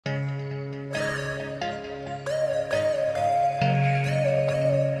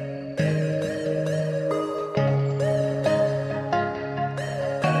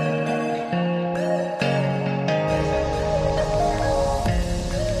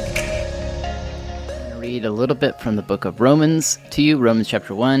read a little bit from the book of Romans to you, Romans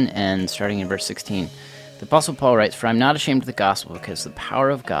chapter 1, and starting in verse 16. The Apostle Paul writes, "For I am not ashamed of the gospel, because it is the power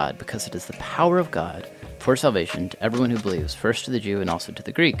of God for salvation to everyone who believes, first to the Jew and also to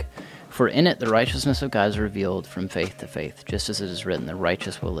the Greek. For in it the righteousness of God is revealed from faith to faith, just as it is written, the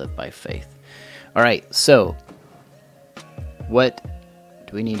righteous will live by faith." All right, so what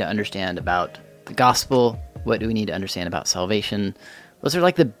do we need to understand about the gospel? What do we need to understand about salvation? Those are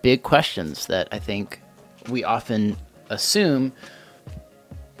like the big questions that I think we often assume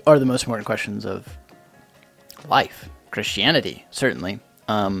are the most important questions of life, Christianity, certainly.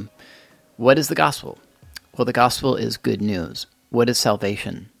 What is the gospel? Well, the gospel is good news. What is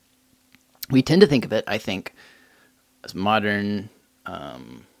salvation? We tend to think of it, I think, as modern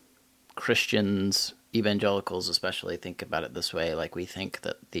Christians, evangelicals especially, think about it this way. Like we think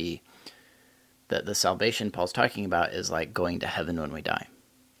that the salvation Paul's talking about is like going to heaven when we die.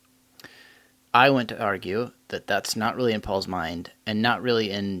 I want to argue that that's not really in Paul's mind, and not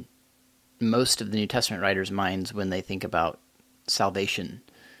really in most of the New Testament writers' minds when they think about salvation.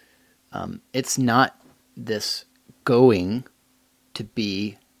 It's not this going to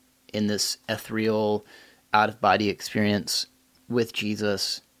be in this ethereal, out-of-body experience with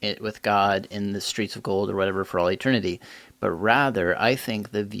Jesus, with God, in the streets of gold or whatever for all eternity, but rather, I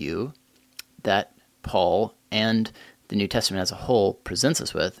think the view that Paul and the New Testament as a whole presents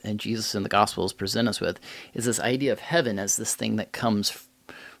us with, and Jesus in the Gospels present us with, is this idea of heaven as this thing that comes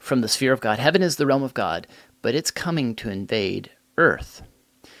from the sphere of God. Heaven is the realm of God, but it's coming to invade earth.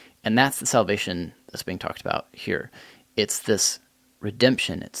 And that's the salvation that's being talked about here. It's this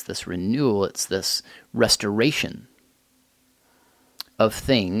redemption, it's this renewal, it's this restoration of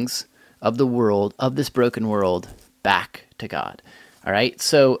things, of the world, of this broken world, back to God. All right,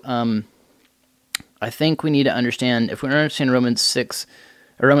 so I think we need to understand, if we want to understand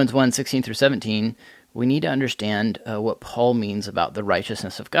Romans 1, 16 through 17, we need to understand what Paul means about the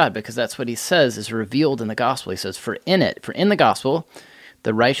righteousness of God, because that's what he says is revealed in the gospel. He says, for in the gospel,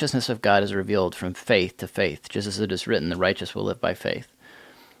 the righteousness of God is revealed from faith to faith, just as it is written, the righteous will live by faith.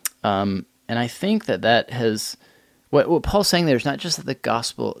 And I think that has, what Paul's saying there is not just that the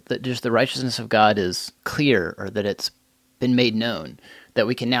gospel, that just the righteousness of God is clear, or that it's been made known, that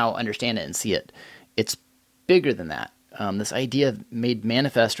we can now understand it and see it. It's bigger than that. This idea of made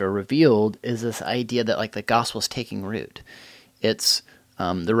manifest or revealed is this idea that like the gospel is taking root. It's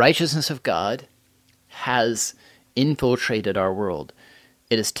the righteousness of God has infiltrated our world.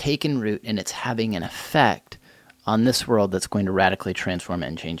 It has taken root, and it's having an effect on this world that's going to radically transform it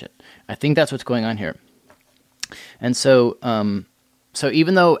and change it. I think that's what's going on here. And so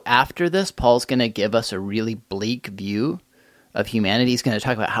even though after this, Paul's going to give us a really bleak view of humanity, he's going to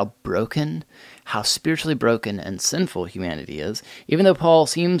talk about how broken, how spiritually broken and sinful humanity is. Even though Paul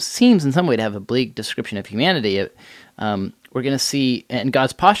seems in some way to have a bleak description of humanity, we're going to see, and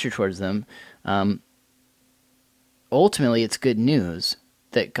God's posture towards them, ultimately it's good news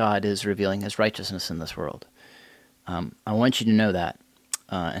that God is revealing his righteousness in this world. I want you to know that.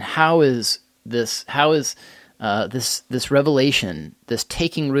 And how is this revelation, this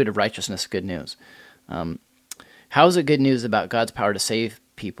taking root of righteousness, good news? How is it good news about God's power to save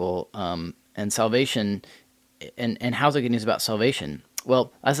people and salvation? And how's it good news about salvation?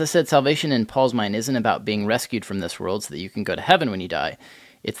 Well, as I said, salvation in Paul's mind isn't about being rescued from this world so that you can go to heaven when you die.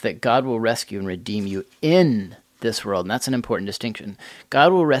 It's that God will rescue and redeem you in this world, and that's an important distinction.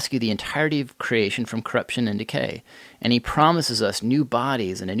 God will rescue the entirety of creation from corruption and decay, and he promises us new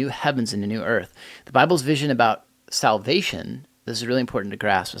bodies and a new heavens and a new earth. The Bible's vision about salvation, this is really important to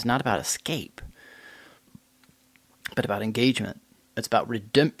grasp, is not about escape, but about engagement. It's about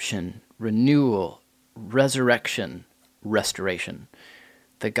redemption, renewal, resurrection, restoration.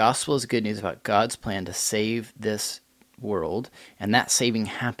 The gospel is good news about God's plan to save this world, and that saving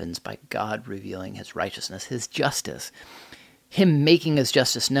happens by God revealing his righteousness, his justice, him making his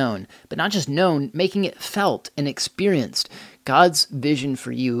justice known, but not just known, making it felt and experienced. God's vision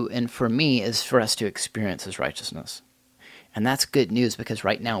for you and for me is for us to experience his righteousness. And that's good news, because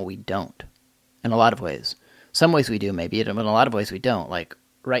right now we don't, in a lot of ways. Some ways we do, maybe, but in a lot of ways we don't. Like,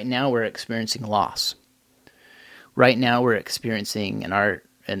 right now we're experiencing loss. Right now we're experiencing,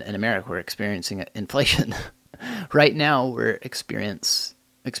 in America, we're experiencing inflation. Right now we're experiencing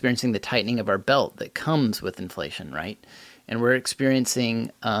the tightening of our belt that comes with inflation, right? And we're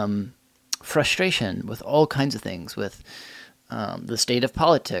experiencing frustration with all kinds of things, with the state of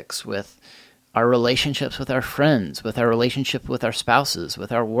politics, with our relationships with our friends, with our relationship with our spouses,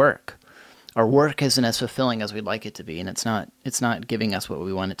 with our work. Our work isn't as fulfilling as we'd like it to be, and it's not giving us what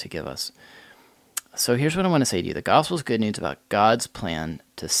we want it to give us. So here's what I want to say to you. The gospel is good news about God's plan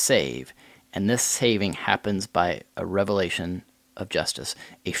to save And this saving happens by a revelation of justice,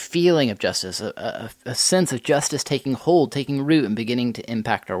 a feeling of justice, a sense of justice taking hold, taking root, and beginning to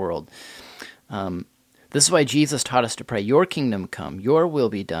impact our world. This is why Jesus taught us to pray, your kingdom come, your will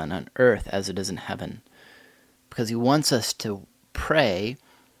be done on earth as it is in heaven. Because he wants us to pray,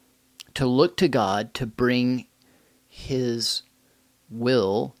 to look to God, to bring his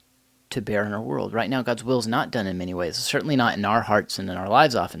will to bear in our world. Right now, God's will is not done in many ways, certainly not in our hearts and in our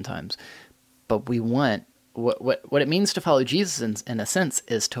lives oftentimes. But we want, what it means to follow Jesus in a sense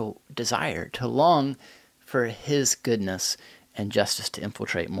is to desire, to long for his goodness and justice to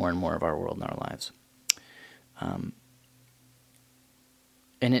infiltrate more and more of our world and our lives. And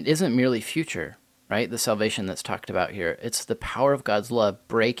it isn't merely future, right? The salvation that's talked about here. It's the power of God's love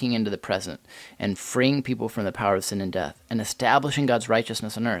breaking into the present and freeing people from the power of sin and death and establishing God's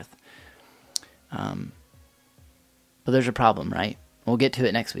righteousness on earth. But there's a problem, right? We'll get to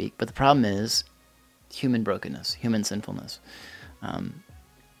it next week. But the problem is human brokenness, human sinfulness.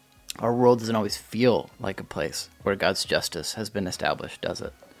 Our world doesn't always feel like a place where God's justice has been established, does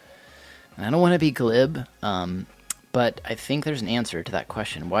it? And I don't want to be glib, but I think there's an answer to that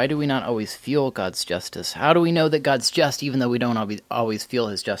question. Why do we not always feel God's justice? How do we know that God's just even though we don't always feel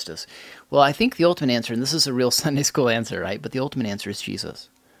his justice? Well, I think the ultimate answer, and this is a real Sunday school answer, right? But the ultimate answer is Jesus.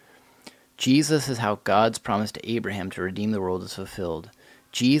 Jesus is how God's promise to Abraham to redeem the world is fulfilled.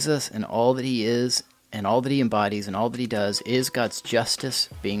 Jesus and all that he is and all that he embodies and all that he does is God's justice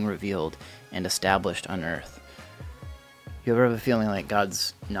being revealed and established on earth. You ever have a feeling like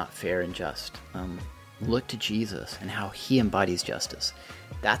God's not fair and just? Look to Jesus and how he embodies justice.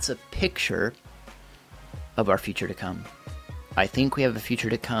 That's a picture of our future to come. I think we have a future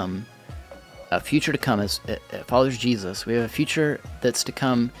to come. A future to come as it follows Jesus. We have a future that's to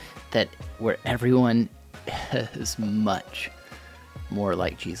come that where everyone is much more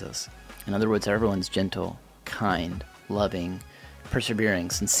like Jesus. In other words, everyone's gentle, kind, loving, persevering,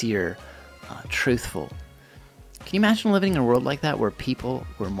 sincere, truthful. Can you imagine living in a world like that where people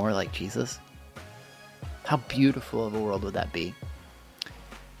were more like Jesus? How beautiful of a world would that be?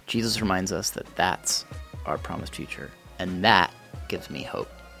 Jesus reminds us that that's our promised future, and that gives me hope.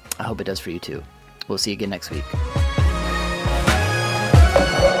 I hope it does for you too. We'll see you again next week.